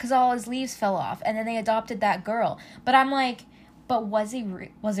died. Because all his leaves fell off. And then they adopted that girl. But I'm like, but was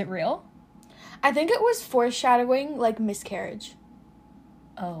it real? I think it was foreshadowing, like, miscarriage.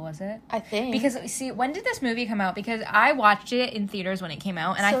 Oh, was it? I think. Because, see, when did this movie come out? Because I watched it in theaters when it came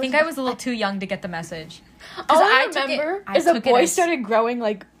out. And I think I was a little too young to get the message. All I remember is a boy started growing,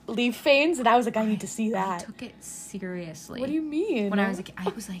 like, leaf veins, and I was like, I need to see that. I took it seriously. What do you mean? When I was a kid, I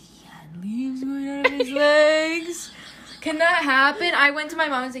was like, yeah, leaves going out of his legs. Can that happen? I went to my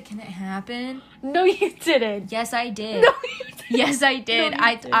mom and said, can it happen? No, you didn't. Yes, I did. No, you didn't. Yes, I did. No,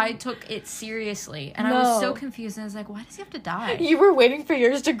 I took it seriously. And I was so confused. And I was like, why does he have to die? You were waiting for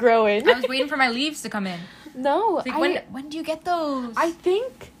yours to grow in. I was waiting for my leaves to come in. No. Like, when do you get those? I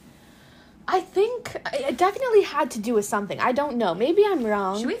think it definitely had to do with something. I don't know. Maybe I'm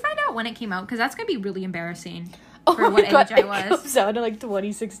wrong. Should we find out when it came out? Because that's going to be really embarrassing for what age I was. It comes out in, like,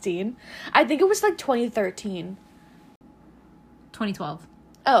 2016. I think it was, like, 2013. 2012.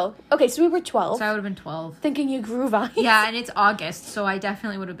 Oh, okay, so we were 12. So I would have been 12. Thinking you grew vines. Yeah, and it's August, so I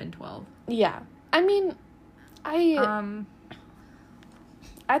definitely would have been 12. Yeah. I mean, I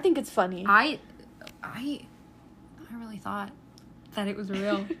think it's funny. I really thought that it was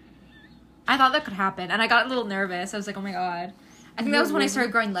real. I thought that could happen, and I got a little nervous. I was like, oh my god. I think that was when I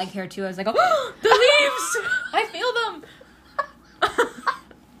started growing leg hair, too. I was like, oh, the leaves! I feel them!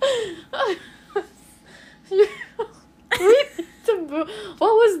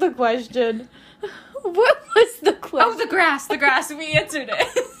 What was the question? What was the question? Oh, the grass. We answered it.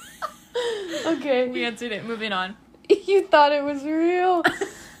 Okay. We answered it. Moving on. You thought it was real.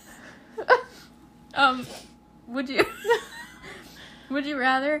 Would you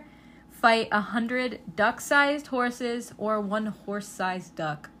rather fight 100 duck-sized horses or one horse-sized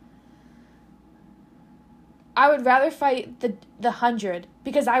duck? I would rather fight the 100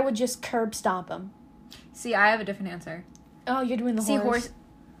 because I would just curb stomp them. See, I have a different answer. Oh, you're doing the horse.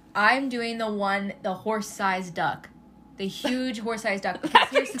 I'm doing the horse-sized duck. The huge horse-sized duck. Because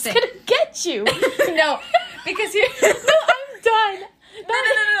here's the thing. It's gonna get you. No, because here. No, I'm done.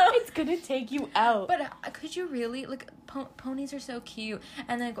 No. It's gonna take you out. But could you really, like, ponies are so cute,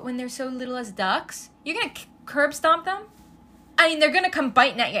 and like when they're so little as ducks, you're gonna curb stomp them? I mean, they're gonna come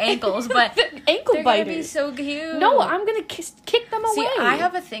biting at your ankles, but ankle they're biters. Gonna be so cute. No, I'm gonna kick them away. See, I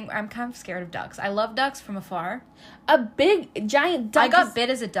have a thing where I'm kind of scared of ducks. I love ducks from afar. A big giant duck. I got bit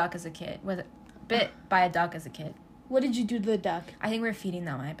as a duck as a kid. Bit by a duck as a kid. What did you do to the duck? I think we were feeding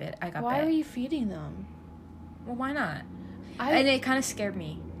them. I got bit. Why were you feeding them? Well, why not? And it kind of scared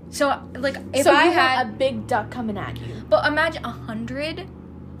me. So, like, if so I you had a big duck coming at you. But imagine 100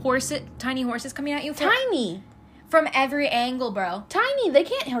 tiny horses coming at you. Tiny. From every angle, bro. Tiny. They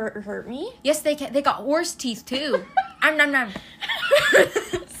can't hurt me. Yes, they can. They got horse teeth, too. Nom.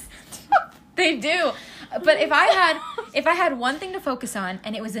 They do. But if I had one thing to focus on,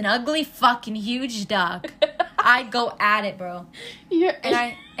 and it was an ugly fucking huge duck, I'd go at it, bro.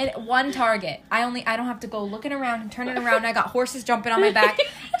 And one target. I don't have to go looking around and turning around. I got horses jumping on my back.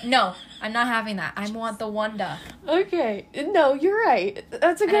 No, I'm not having that. I want the one duck. Okay. No, you're right.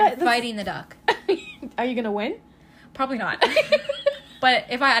 That's a good. Fighting the duck. Are you gonna win? Probably not. But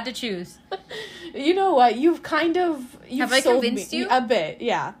if I had to choose. You know what? You've have I convinced you? A bit,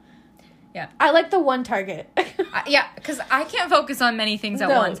 yeah. Yeah. I like the one target. Yeah, because I can't focus on many things at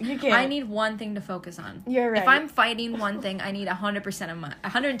once. You can't. I need one thing to focus on. You're right. If I'm fighting one thing, I need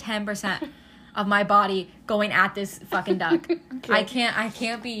 110% of my body going at this fucking duck. Okay. I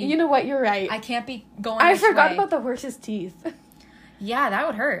can't be. You know what? You're right. I can't be going. I forgot about the horse's teeth. Yeah, that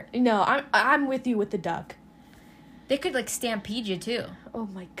would hurt. No, I'm with you with the duck. They could like stampede you too. Oh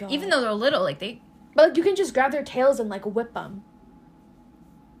my god. Even though they're little, like they. But like, you can just grab their tails and like whip them.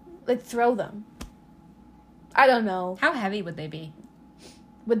 Like throw them. I don't know. How heavy would they be?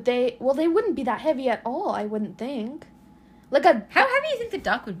 Would they? Well, they wouldn't be that heavy at all. I wouldn't think. How heavy do you think the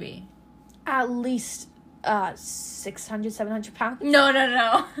duck would be? At least 600, 700 pounds.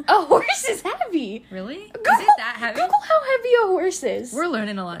 No. A horse is heavy. Really? Is it that heavy? Google how heavy a horse is. We're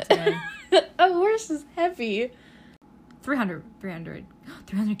learning a lot today. A horse is heavy. 300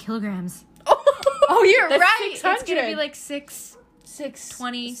 kilograms. Oh, you're That's right. 600. It's gonna be like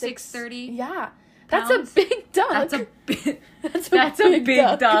 620, 630. Yeah. Pounds? That's a big duck. That's a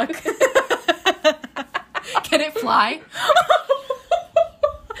big duck. Can it fly?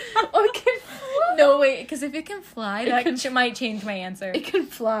 Oh, it can fly. No, wait, because if it can fly, that might change my answer. It can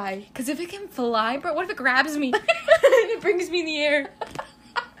fly. Because if it can fly, bro, what if it grabs me and it brings me in the air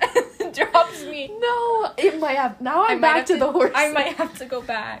and drops me? No, it might have. Now I'm back to the horse. I might have to go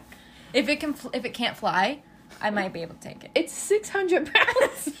back. If it can't fly, I might be able to take it. It's 600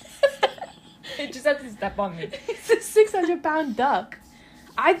 pounds. It just has to step on me. It's a 600-pound duck.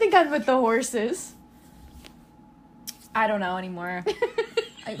 I think I'm with the horses. I don't know anymore.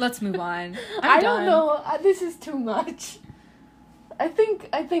 Let's move on. I don't know. This is too much. I think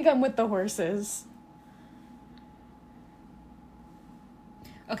I'm with the horses.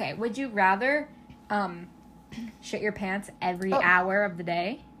 Okay, would you rather shit your pants every hour of the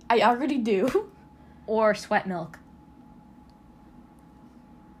day? I already do. Or sweat milk?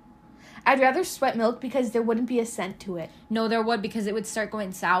 I'd rather sweat milk because there wouldn't be a scent to it. No, there would, because it would start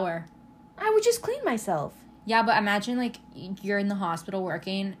going sour. I would just clean myself. Yeah, but imagine, like, you're in the hospital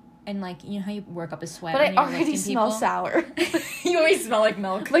working, and, like, you know how you work up a sweat but when I already smell sour. You always smell like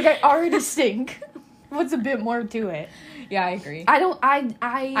milk. Like, I already stink. What's a bit more to it? Yeah, I agree.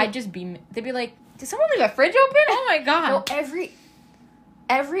 I'd just be... They'd be like, did someone leave a fridge open? Oh, my God. No, every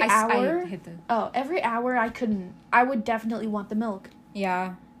hour... every hour I would definitely want the milk.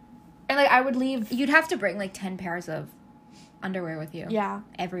 Yeah. And, like, I would leave... You'd have to bring, like, 10 pairs of underwear with you. Yeah.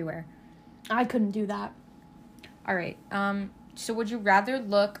 Everywhere. I couldn't do that. All right. So would you rather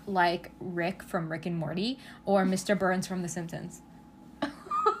look like Rick from Rick and Morty or Mr. Burns from The Simpsons?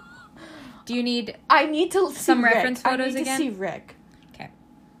 Do you need... I need to see some Rick. reference photos again? I need to see Rick. Okay.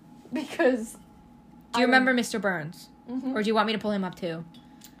 Because... Do you remember Mr. Burns? Mm-hmm. Or do you want me to pull him up too?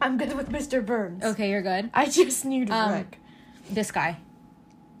 I'm good with Mr. Burns. Okay, you're good. I just need Rick. This guy.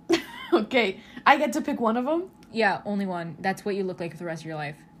 Okay. I get to pick one of them? Yeah, only one. That's what you look like for the rest of your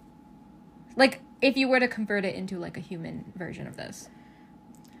life. Like, if you were to convert it into, like, a human version of this.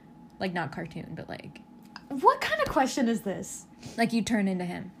 Like, not cartoon, but, like... What kind of question is this? Like, you turn into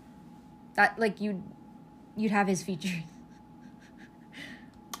him. That, like, you'd have his features.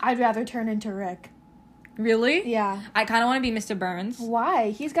 I'd rather turn into Rick. Really? Yeah. I kind of want to be Mr. Burns.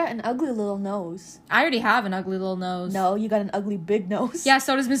 Why? He's got an ugly little nose. I already have an ugly little nose. No, you got an ugly big nose. Yeah,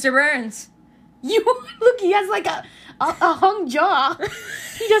 so does Mr. Burns. You look. He has like a hung jaw.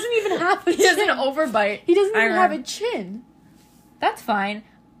 He doesn't even have a chin. He has an overbite. He doesn't even have a chin. That's fine.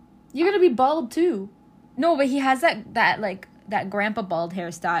 You're gonna be bald too. No, but he has that grandpa bald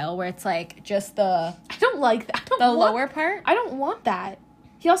hairstyle where it's like just the. I don't like that. Lower part. I don't want that.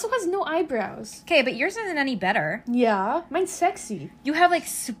 He also has no eyebrows. Okay, but yours isn't any better. Yeah, mine's sexy. You have like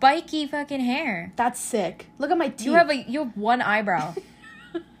spiky fucking hair. That's sick. Look at my teeth. You have one eyebrow,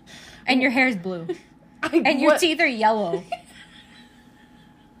 and your hair's blue, and your teeth are yellow.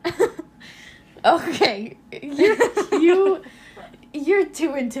 Okay, you're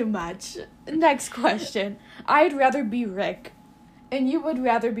doing too much. Next question. I'd rather be Rick, and you would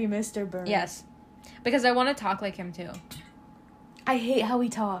rather be Mr. Burns. Yes, because I want to talk like him too. I hate how he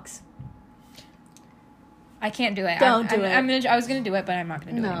talks. I can't do it. Don't do it. I was gonna do it, but I'm not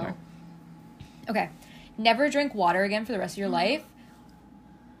gonna do it anymore. Okay. Never drink water again for the rest of your life.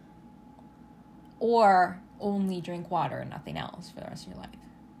 Or only drink water and nothing else for the rest of your life.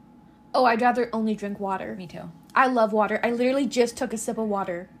 Oh, I'd rather only drink water. Me too. I love water. I literally just took a sip of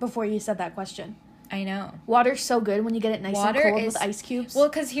water before you said that question. I know. Water's so good when you get it nice and cold with ice cubes. Well,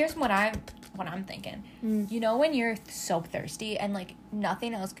 because here's what I'm thinking. You know when you're so thirsty and like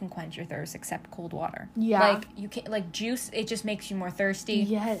nothing else can quench your thirst except cold water. Yeah. Like you can't like juice. It just makes you more thirsty.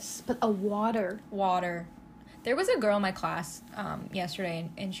 Yes, but water. There was a girl in my class yesterday,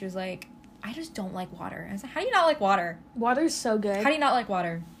 and she was like, "I just don't like water." I was like, "How do you not like water? Water's so good. How do you not like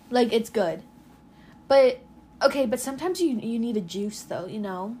water? Like it's good, but okay. But sometimes you need a juice though. You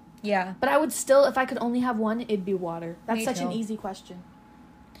know. Yeah. But I would still, if I could only have one, it'd be water. That's such an easy question.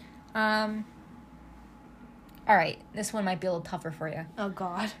 All right, this one might be a little tougher for you. Oh,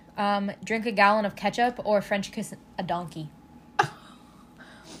 God. Drink a gallon of ketchup or French kiss a donkey?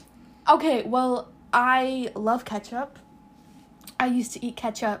 Okay, well, I love ketchup. I used to eat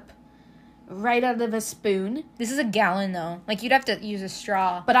ketchup right out of a spoon. This is a gallon, though. Like, you'd have to use a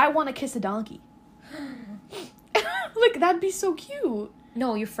straw. But I want to kiss a donkey. Like, that'd be so cute.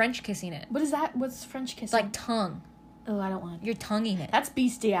 No, you're French kissing it. What is that? What's French kissing? Like tongue. Oh, I don't want to. You're tonguing it. That's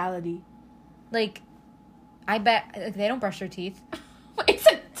bestiality. Like, I bet they don't brush their teeth. It's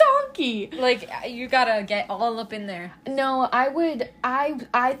a donkey. Like, you gotta get all up in there. No,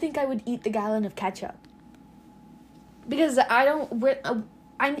 I think I would eat the gallon of ketchup. Because I want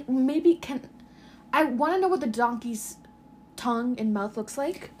to know what the donkey's tongue and mouth looks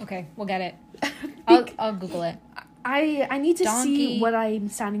like. Okay, we'll get it. I'll Google it. I need to Donkey. see what I'm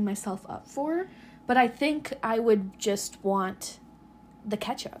signing myself up for, but I think I would just want the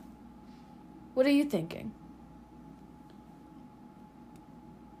ketchup. What are you thinking?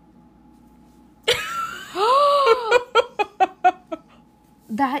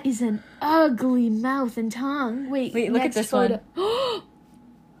 That is an ugly mouth and tongue. Wait, look at this photo. One.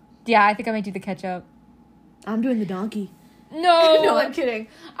 Yeah, I think I might do the ketchup. I'm doing the donkey. No! No, I'm kidding.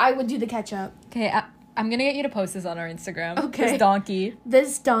 I would do the ketchup. Okay, I'm gonna get you to post this on our Instagram. Okay. This donkey.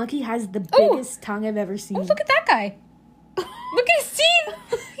 This donkey has the biggest tongue I've ever seen. Oh, look at that guy. Look at his teeth.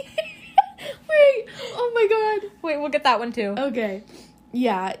 Wait. Oh my God. Wait, we'll get that one too. Okay.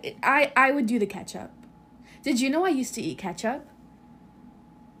 Yeah, I would do the ketchup. Did you know I used to eat ketchup?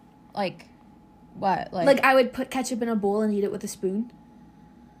 Like, what? Like I would put ketchup in a bowl and eat it with a spoon.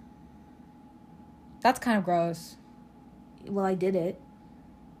 That's kind of gross. Well, I did it.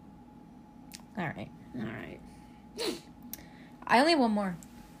 All right. I only have one more.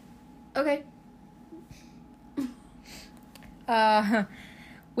 Okay.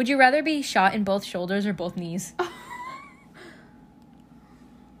 Would you rather be shot in both shoulders or both knees?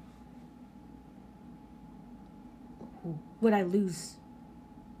 Would I lose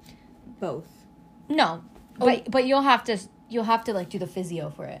both? No. But you'll have to like do the physio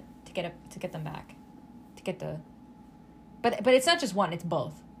for it to get them back. To get the But it's not just one, it's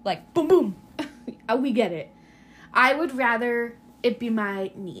both. Like boom boom. We get it. I would rather it be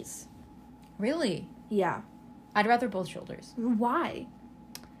my knees. Really? Yeah. I'd rather both shoulders. Why?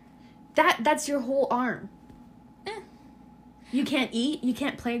 That's your whole arm. You can't eat. You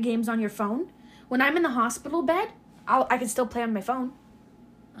can't play games on your phone. When I'm in the hospital bed, I can still play on my phone.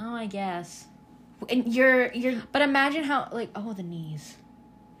 Oh, I guess. And you're. But imagine how the knees.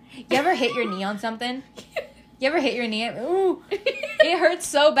 You ever hit your knee on something? You ever hit your knee? Ooh, it hurts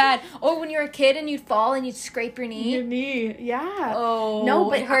so bad. Or when you're a kid and you'd fall and you'd scrape your knee. Your knee, yeah. Oh, no,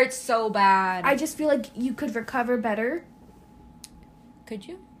 but it hurts so bad. I just feel like you could recover better. Could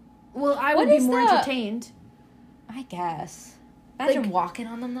you? Well, I would be more entertained. I guess. Imagine Like, walking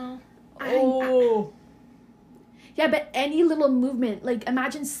on them though. Yeah, but any little movement, like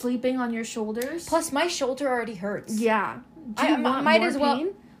imagine sleeping on your shoulders. Plus, my shoulder already hurts. Yeah. Do you want might more as well.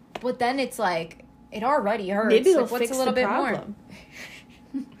 Pain? But then it's like it already hurts. Maybe it'll fix a little bit problem.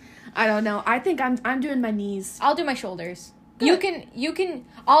 More. I don't know. I think I'm doing my knees. I'll do my shoulders. Good. You can.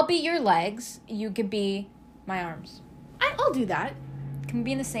 I'll be your legs. You could be my arms. I'll do that. Can we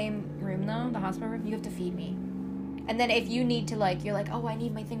be in the same room though? The hospital room. You have to feed me. And then if you need to you're like, oh, I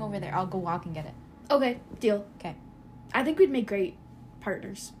need my thing over there. I'll go walk and get it. Okay, deal. Okay. I think we'd make great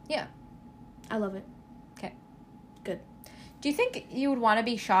partners. Yeah. I love it. Okay. Good. Do you think you would want to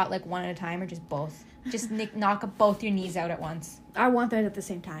be shot one at a time or just both? Just knock both your knees out at once. I want that at the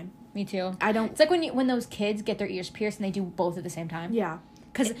same time. Me too. I don't. It's like when those kids get their ears pierced and they do both at the same time. Yeah.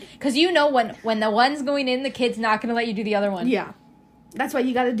 Because when the one's going in, the kid's not going to let you do the other one. Yeah. That's why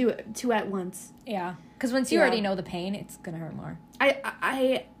you got to do it 2 at once. Yeah. Because once you already know the pain, it's going to hurt more.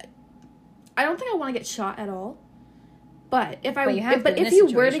 I don't think I want to get shot at all. But if if you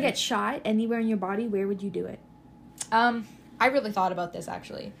were to get shot anywhere in your body, where would you do it? I really thought about this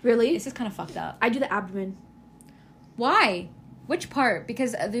actually. Really? This is kind of fucked up. I do the abdomen. Why? Which part?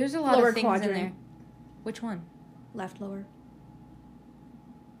 Because there's a lot lower of things quadrant. in there. Which one? Left lower.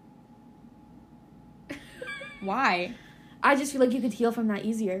 Why? I just feel like you could heal from that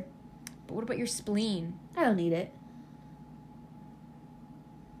easier. But what about your spleen? I don't need it.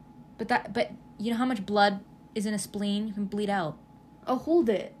 But you know how much blood is in a spleen? You can bleed out. Oh, hold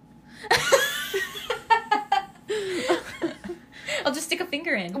it. I'll just stick a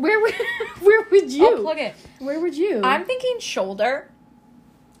finger in. Where would you? I'll plug it. Where would you? I'm thinking shoulder.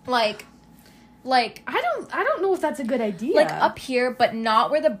 Like I don't know if that's a good idea. Like up here, but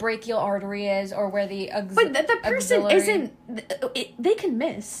not where the brachial artery is or where the But the person isn't. They can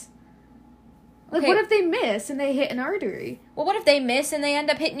miss. Like, what if they miss and they hit an artery? Well, what if they miss and they end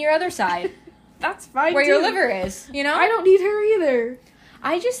up hitting your other side? That's fine, where your liver is, you know? I don't need her either.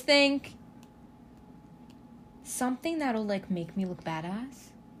 I just think something that'll, make me look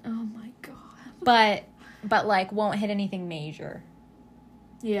badass. Oh, my God. But won't hit anything major.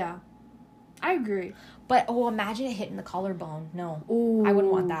 Yeah. I agree. But, imagine it hitting the collarbone. No. Ooh. I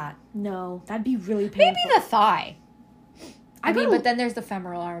wouldn't want that. No. That'd be really painful. Maybe the thigh. But then there's the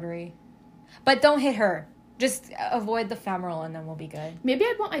femoral artery. But don't hit her. Just avoid the femoral and then we'll be good. Maybe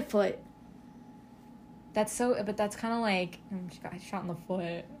I'd want my foot. But that's kind of she got shot in the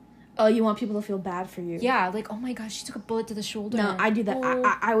foot. Oh, you want people to feel bad for you? Yeah, oh my gosh, she took a bullet to the shoulder. No, I do that.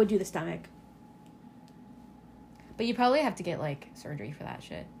 Oh. I would do the stomach. But you probably have to get, surgery for that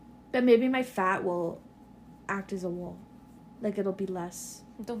shit. But maybe my fat will act as a wall. It'll be less.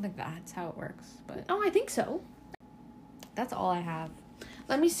 I don't think that's how it works, but... Oh, I think so. That's all I have.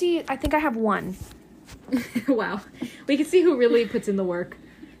 Let me see. I think I have one. Wow. We can see who really puts in the work.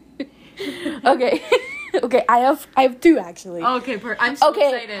 Okay. Okay, I have 2, actually. Okay, I'm so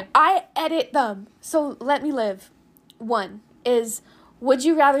excited. I edit them, so let me live. 1 is, would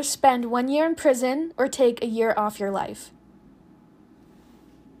you rather spend 1 year in prison or take a year off your life?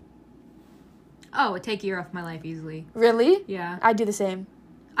 Oh, take a year off my life easily. Really? Yeah. I do the same.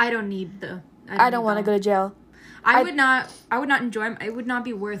 I don't need the... I don't want to go to jail. I would not enjoy... It would not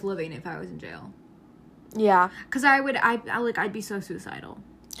be worth living if I was in jail. Yeah. Because I'd be so suicidal.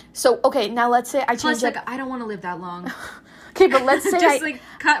 So, okay, now let's say I change Plus, I don't want to live that long. Okay, but let's say just,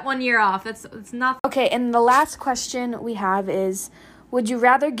 cut 1 year off. It's not... Okay, and the last question we have is, would you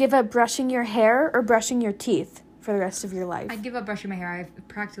rather give up brushing your hair or brushing your teeth for the rest of your life? I'd give up brushing my hair. I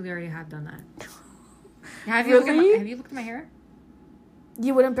practically already have done that. Have you looked at my hair?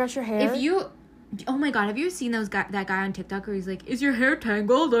 You wouldn't brush your hair? Oh my God, have you seen that guy on TikTok where he's like, is your hair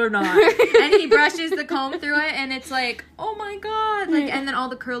tangled or not? And he brushes the comb through it and it's like, oh my God. And then all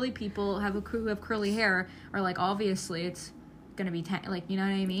the curly people who have curly hair are like, obviously it's gonna be, you know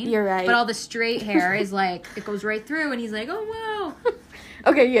what I mean? You're right. But all the straight hair is it goes right through and he's like, oh wow.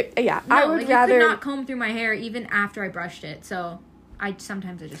 Okay, yeah. No, I would rather... you could not comb through my hair even after I brushed it, so...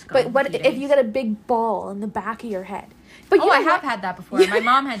 Sometimes I just go. But what if you get a big ball in the back of your head? But I have had that before. My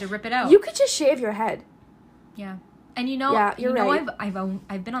mom had to rip it out. You could just shave your head. Yeah, and you're right.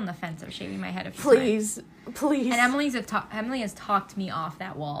 I've been on the fence of shaving my head a few times. Please. And Emily has talked me off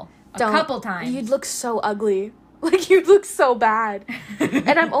that wall a couple times. You'd look so ugly. You'd look so bad.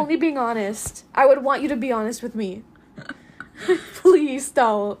 And I'm only being honest. I would want you to be honest with me. Please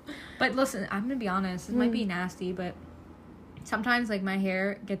don't. But listen, I'm gonna be honest. It might be nasty, but. Sometimes, my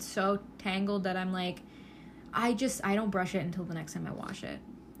hair gets so tangled that I'm I don't brush it until the next time I wash it.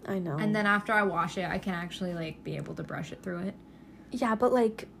 I know. And then after I wash it, I can actually, be able to brush it through it. Yeah, but,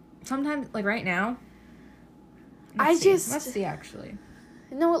 sometimes, right now... Let's see, actually.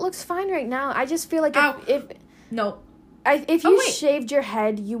 No, it looks fine right now. I just feel like if No. If you shaved your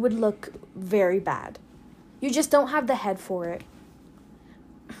head, you would look very bad. You just don't have the head for it.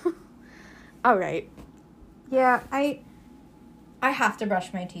 All right. Yeah, I have to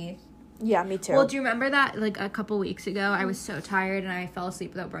brush my teeth. Yeah, me too. Well, do you remember that, like, a couple weeks ago, I was so tired and I fell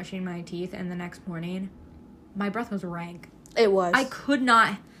asleep without brushing my teeth, and the next morning, my breath was rank. It was. I could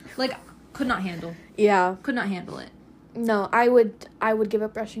not handle. Yeah. Could not handle it. No, I would give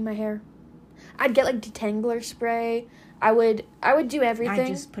up brushing my hair. I'd get, like, detangler spray. I would do everything. I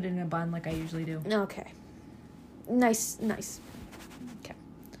just put it in a bun like I usually do. Okay. Nice. Okay.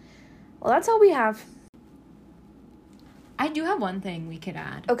 Well, that's all we have. I do have one thing we could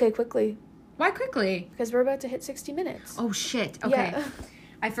add. Okay, quickly. Why quickly? Because we're about to hit 60 minutes. Oh, shit. Okay. Yeah.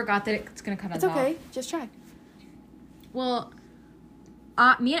 I forgot that it's going to cut us off. It's okay. Just try. Well,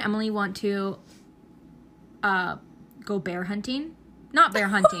 me and Emily want to go bear hunting. Not bear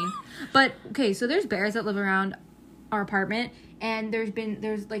hunting. But, okay, so there's bears that live around our apartment. And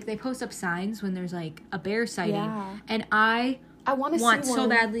there's like, they post up signs when there's, like, a bear sighting. Yeah. And I want so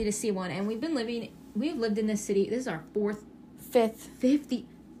badly to see one. And we've lived in this city. This is our fifth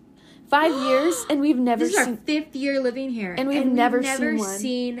 5 years, and we've never seen... This is our 5th year living here. And we've never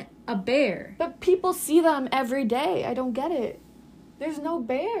seen a bear. But people see them every day. I don't get it. There's no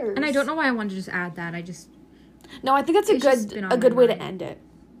bears. And I don't know why I wanted to just add that. No, I think that's a good way to end it.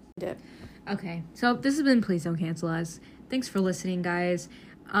 Okay. So this has been Please Don't Cancel Us. Thanks for listening, guys.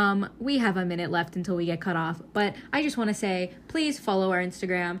 We have a minute left until we get cut off. But I just want to say, please follow our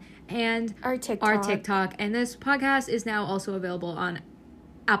Instagram and our TikTok. And this podcast is now also available on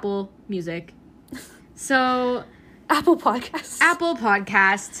Apple Music. So Apple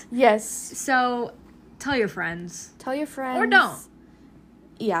Podcasts. Yes. So tell your friends. Or don't.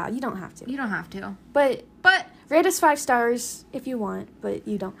 Yeah, you don't have to. But rate us 5 stars if you want, but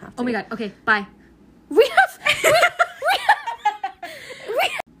you don't have to. Oh my god. Okay, bye. We have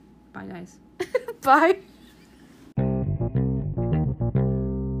Bye, guys. Bye.